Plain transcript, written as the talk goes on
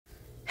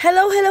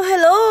Hello, hello,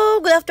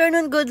 hello! Good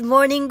afternoon, good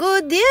morning,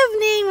 good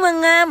evening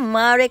mga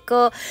mare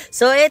ko.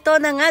 So ito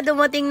na nga,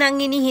 dumating na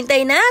ang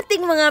hinihintay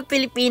nating mga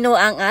Pilipino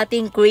ang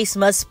ating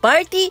Christmas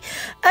party.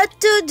 At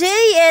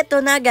today, ito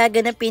na,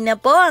 gaganapin na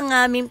po ang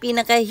aming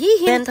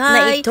pinakahihintay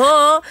na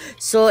ito.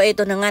 So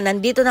ito na nga,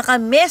 nandito na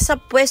kami sa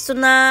pwesto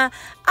na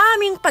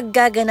aming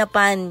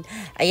paggaganapan.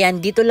 Ayan,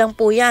 dito lang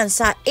po yan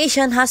sa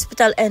Asian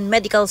Hospital and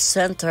Medical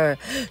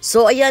Center.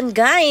 So ayan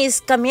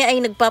guys, kami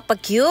ay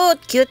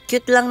nagpapacute,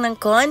 cute lang ng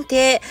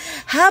konti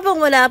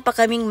habang wala pa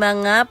kaming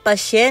mga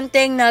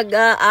pasyenteng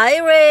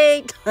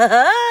nag-irate.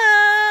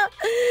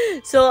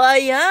 So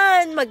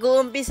ayan,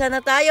 mag-uumpisa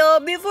na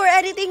tayo. Before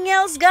anything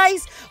else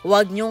guys,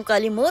 huwag niyong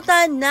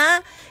kalimutan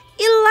na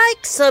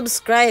i-like,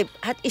 subscribe,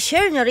 at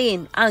i-share nyo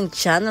rin ang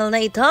channel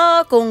na ito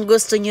kung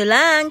gusto nyo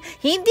lang.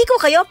 Hindi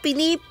ko kayo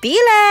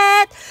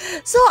pinipilit.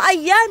 So,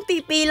 ayan,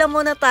 pipila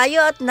muna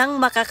tayo at nang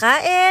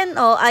makakain.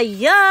 O,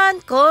 ayan,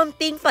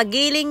 konting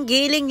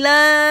pagiling-giling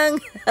lang.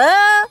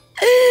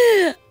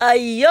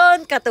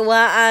 Ayun,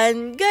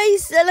 katuwaan.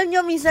 Guys, alam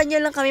nyo, minsan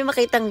nyo lang kami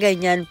makitang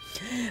ganyan.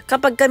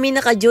 Kapag kami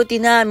naka-duty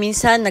na,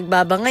 minsan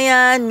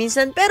nagbabangayan,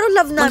 minsan, pero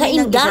love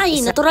namin ng isa't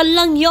isa. Natural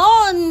lang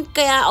yon,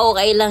 kaya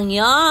okay lang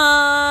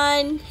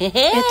yon.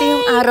 Ito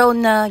yung araw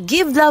na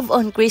Give Love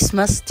on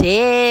Christmas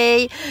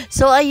Day.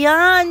 So,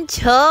 ayan,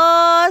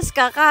 Diyos,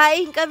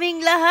 kakain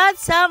kaming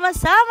lahat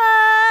sama-sama.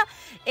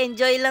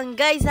 Enjoy lang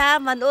guys ha,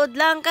 manood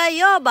lang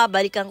kayo.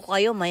 Babalikan ko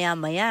kayo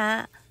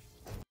maya-maya.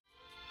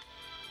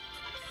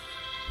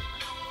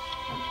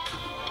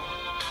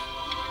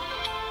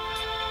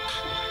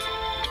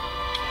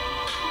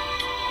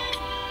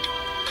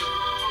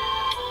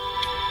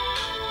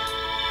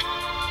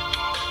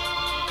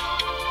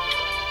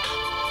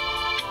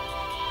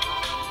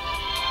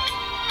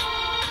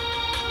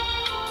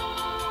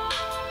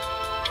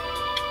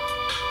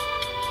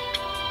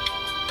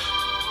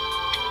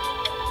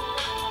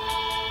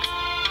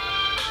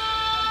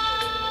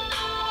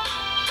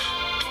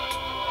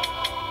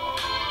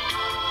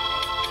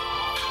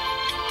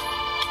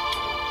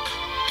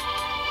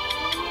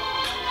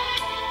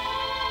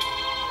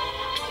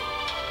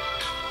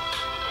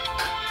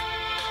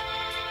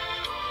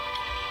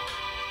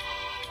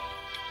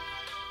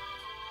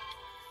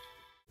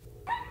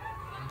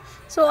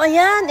 So,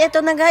 ayan, eto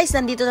na guys,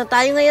 nandito na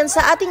tayo ngayon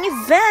sa ating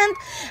event,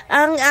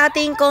 ang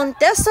ating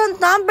contestant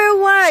number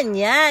 1,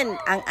 yan,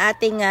 ang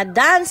ating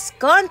dance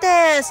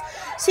contest,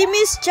 si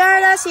Miss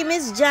Chara, si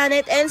Miss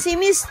Janet, and si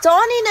Miss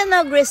Tony na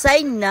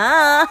nag-resign na.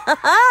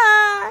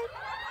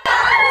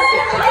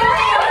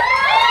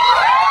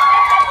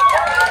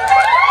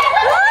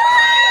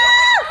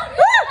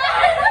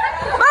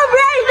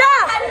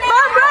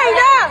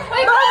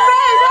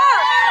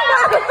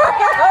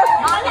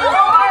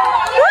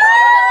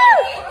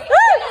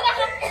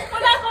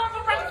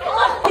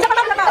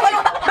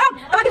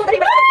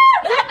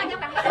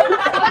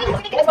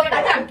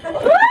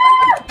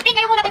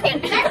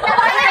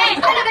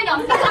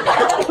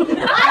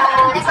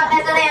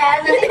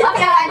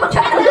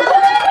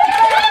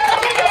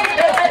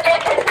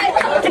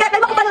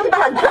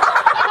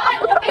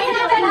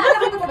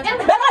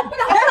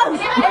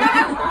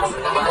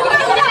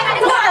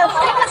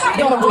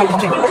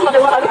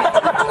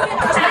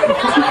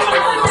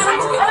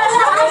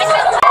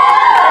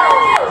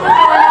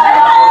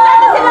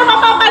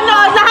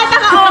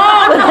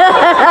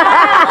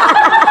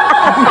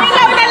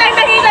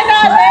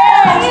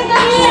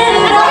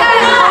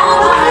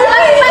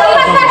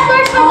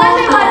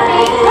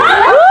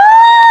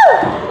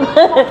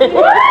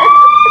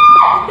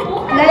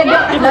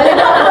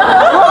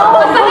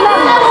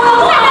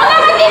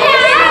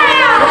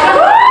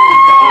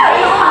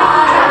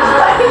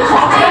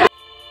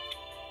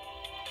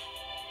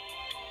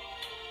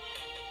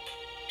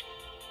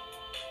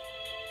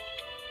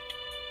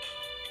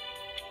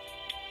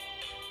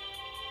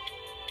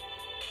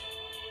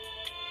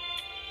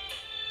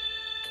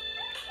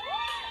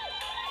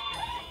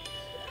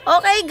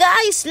 Okay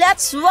guys,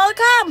 let's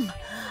welcome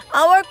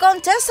our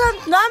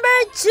contestant number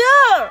 2.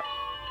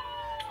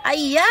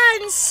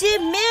 Ayan, si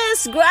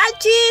Miss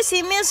Gracie,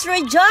 si Miss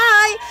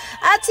Rejoy,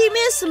 at si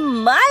Miss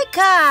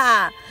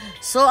Micah.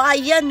 So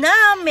ayan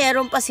na,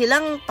 meron pa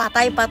silang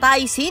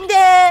patay-patay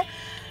sinde.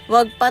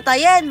 Huwag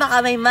patayin,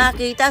 baka may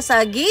makita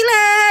sa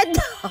gilid.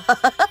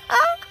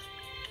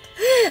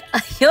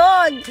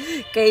 Ayun,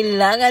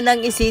 kailangan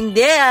ng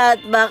isinde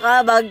at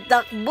baka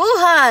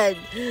magtakbuhan.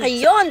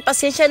 Ayun,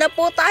 pasensya na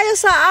po tayo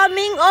sa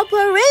aming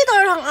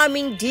operator, ang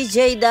aming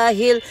DJ,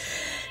 dahil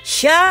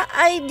siya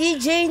ay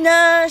DJ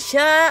na,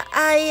 siya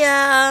ay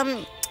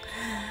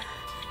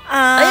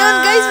ayun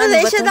guys,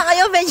 pasensya na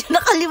kayo, medyo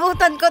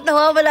nakalimutan ko,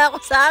 nawawala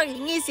ako sa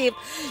aking isip.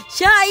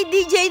 Siya ay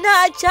DJ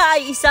na at siya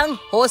ay isang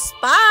host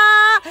pa.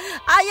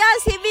 Ayan,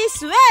 si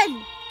Miss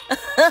Wen.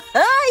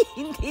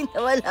 Hindi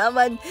na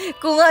malaman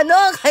kung ano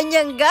ang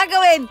kanyang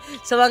gagawin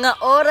sa mga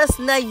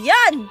oras na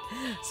yan.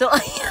 So,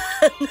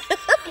 ayan.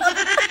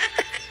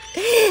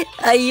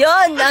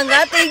 Ayun, ang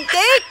ating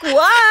take 1.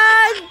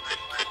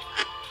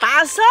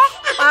 Pasok!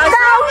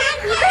 Pasok!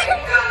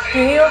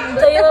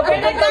 Tayo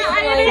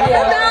pinagkakaya.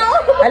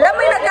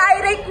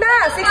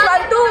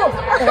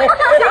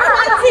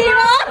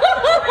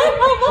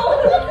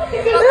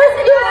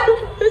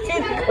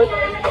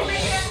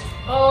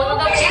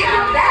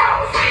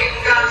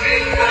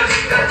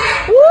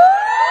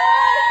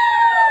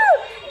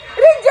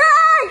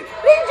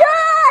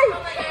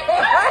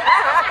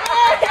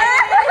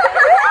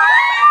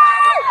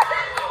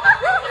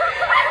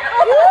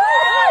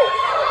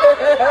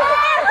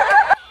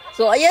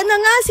 So, ayan na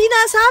nga,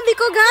 sinasabi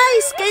ko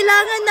guys,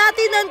 kailangan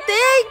natin ng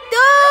take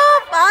two.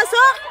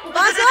 Pasok!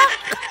 Pasok!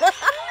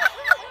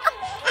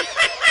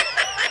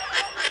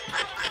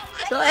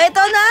 So,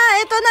 eto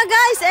na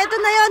guys, eto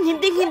na yon.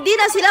 Hindi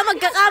na sila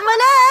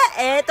magkakamali.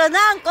 Eto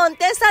na ang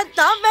contestant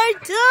number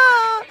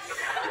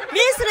 2.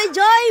 Miss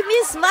Rejoy,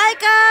 Miss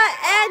Micah,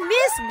 and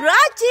Miss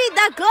Brachi,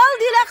 the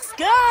Goldilocks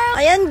girl.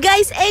 Ayan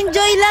guys,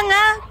 enjoy lang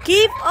ha.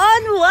 Keep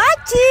on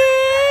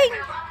watching!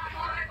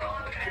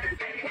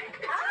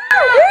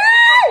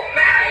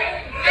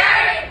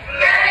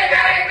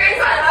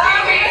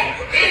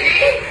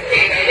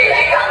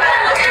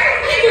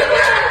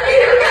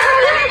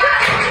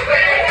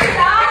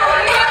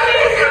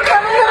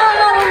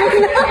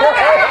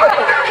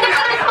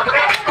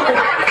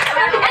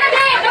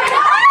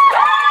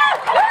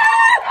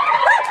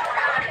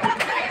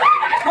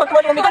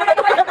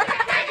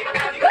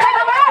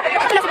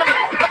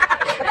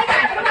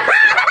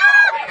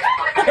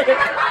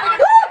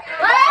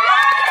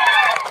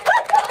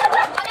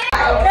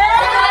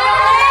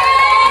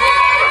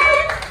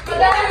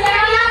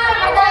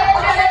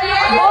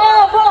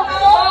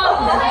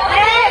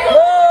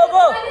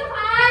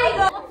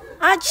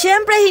 At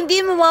syempre, hindi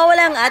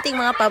mawawala ang ating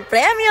mga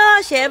papremyo.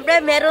 Syempre,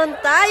 meron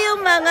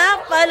tayong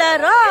mga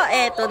palaro.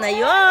 Eto na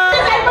yun.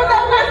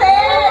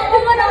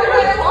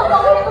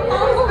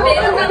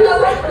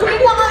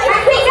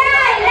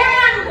 Bigay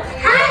ng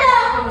ano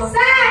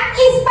sa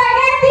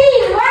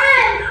spaghetti. 1,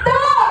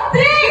 2,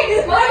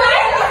 3.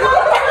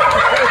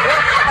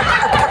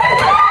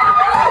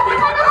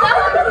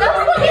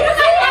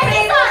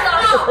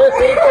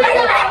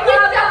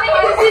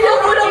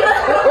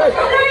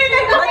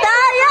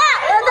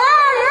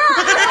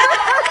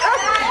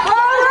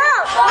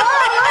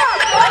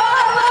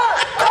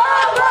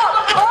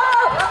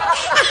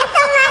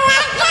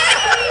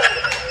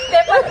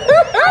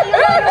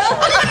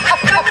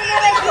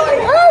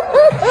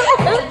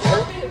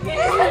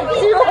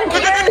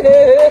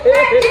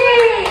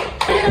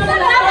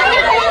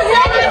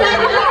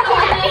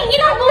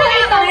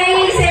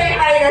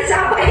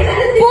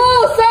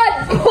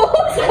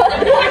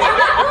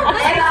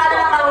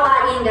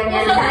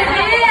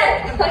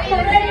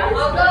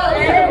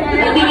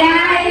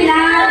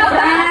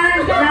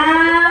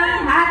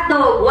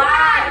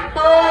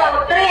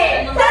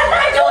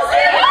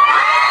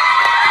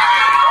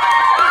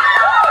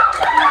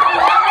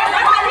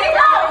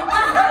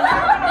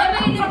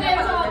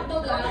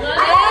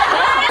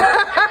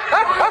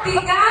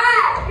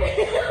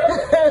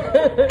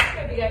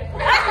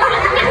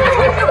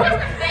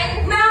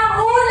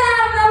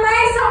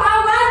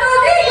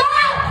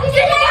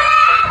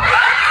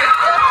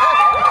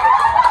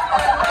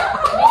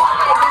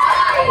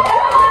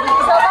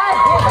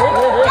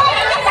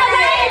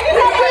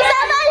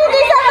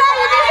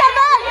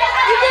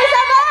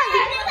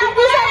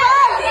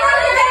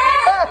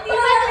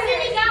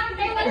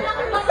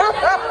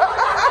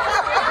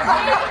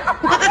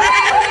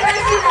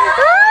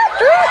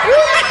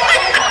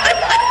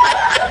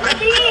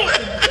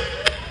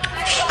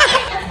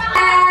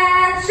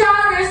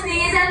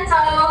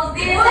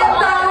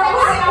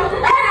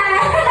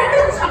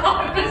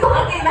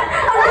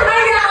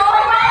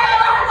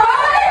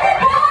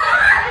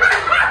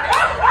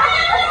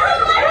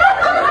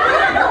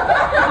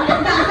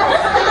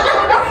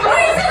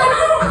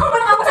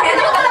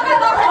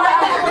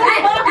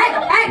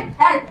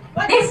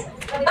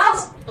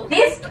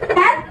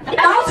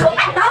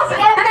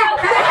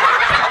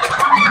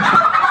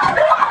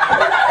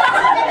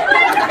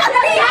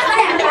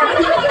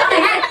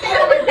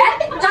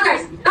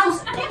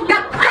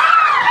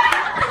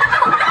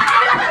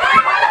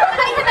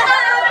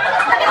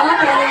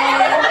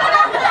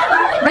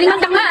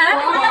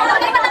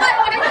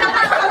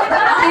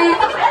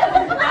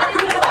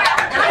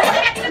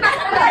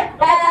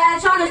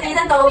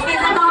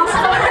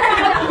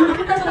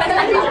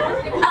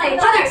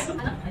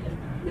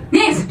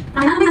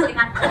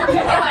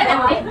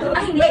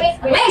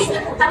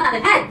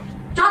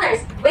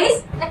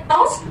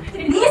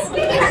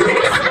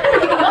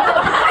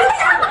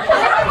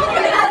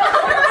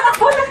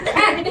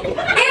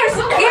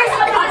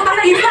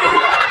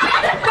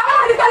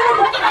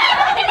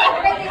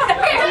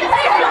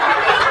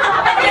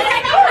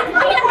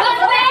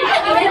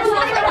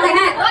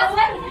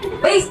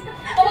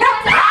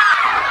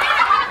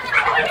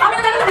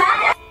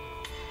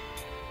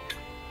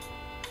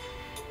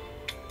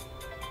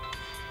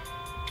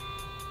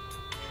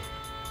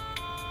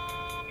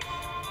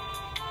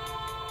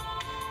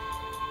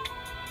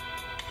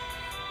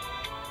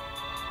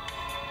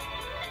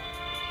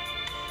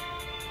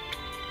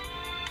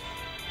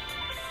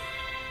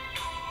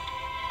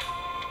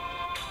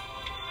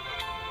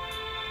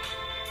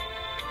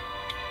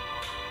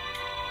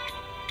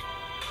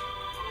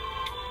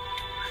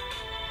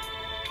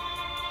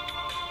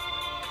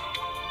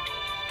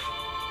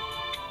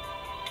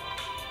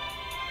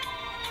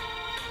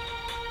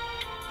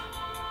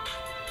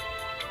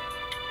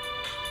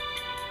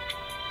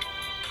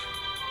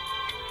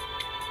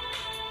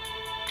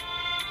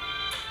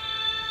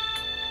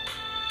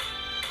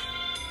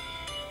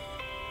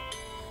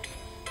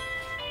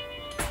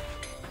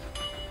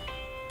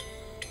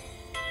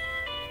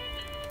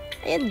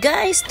 And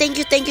guys, thank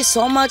you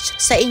so much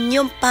sa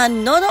inyong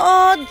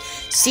panonood.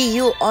 See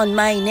you on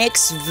my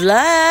next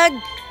vlog.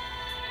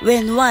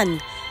 When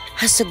one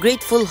has a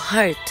grateful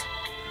heart,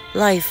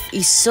 life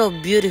is so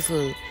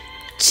beautiful.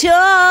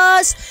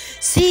 Cheers!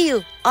 See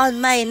you on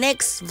my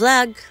next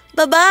vlog.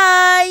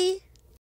 Bye-bye!